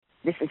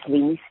This is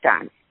Leni,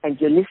 and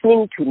you're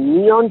listening to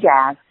Neon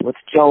Jazz with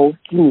Joe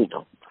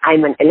Dimino.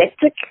 I'm an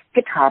electric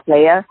guitar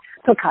player,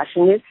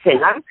 percussionist,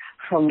 singer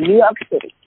from New York City.